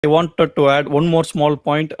I wanted to add one more small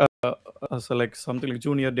point, so like something like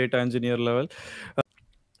junior data engineer level.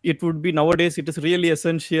 It would be nowadays, it is really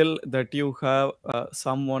essential that you have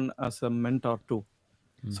someone as a mentor too,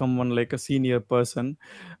 someone like a senior person,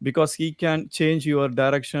 because he can change your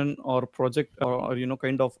direction or project, or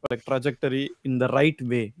kind of like trajectory in the right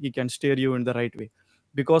way. He can steer you in the right way,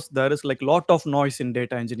 because there is like lot of noise in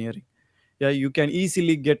data engineering. Yeah, you can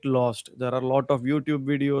easily get lost. There are a lot of YouTube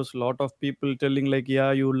videos, lot of people telling like,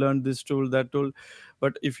 yeah, you learned this tool, that tool.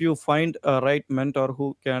 But if you find a right mentor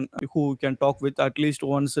who can talk with at least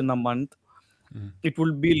once in a month, it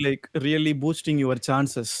will be like really boosting your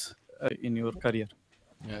chances in your career.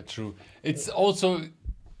 Yeah, true. It's also,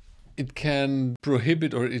 it can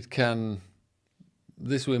prohibit, or it can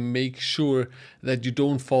this way make sure that you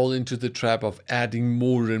don't fall into the trap of adding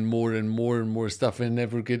more and more and more and more stuff and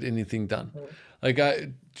never get anything done. Like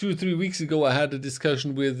 2 or 3 weeks ago, I had a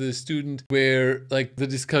discussion with a student where like the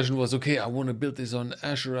discussion was, okay, I want to build this on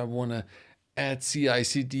Azure. I want to add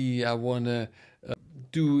CI/CD. I want to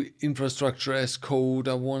do infrastructure as code.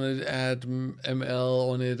 I want to add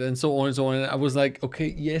ML on it, and so on and so on. And I was like,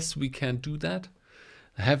 okay, yes, we can do that.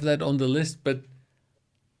 Have that on the list, but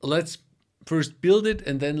let's first build it,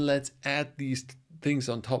 and then let's add these things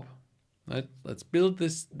on top. Right? Let's build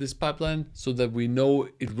this pipeline so that we know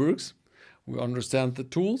it works. We understand the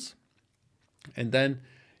tools, and then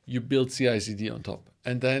you build CI/CD on top,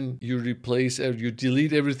 and then you replace or you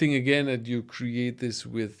delete everything again, and you create this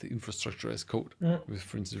with infrastructure as code, with,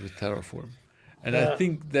 for instance, with Terraform. And I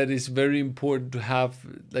think that is very important to have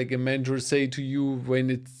like a mentor say to you when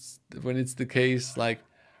it's the case, like,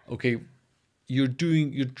 okay, you're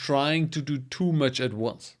trying to do too much at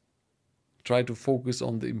once. Try to focus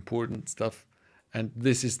on the important stuff, and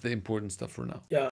this is the important stuff for now. Yeah.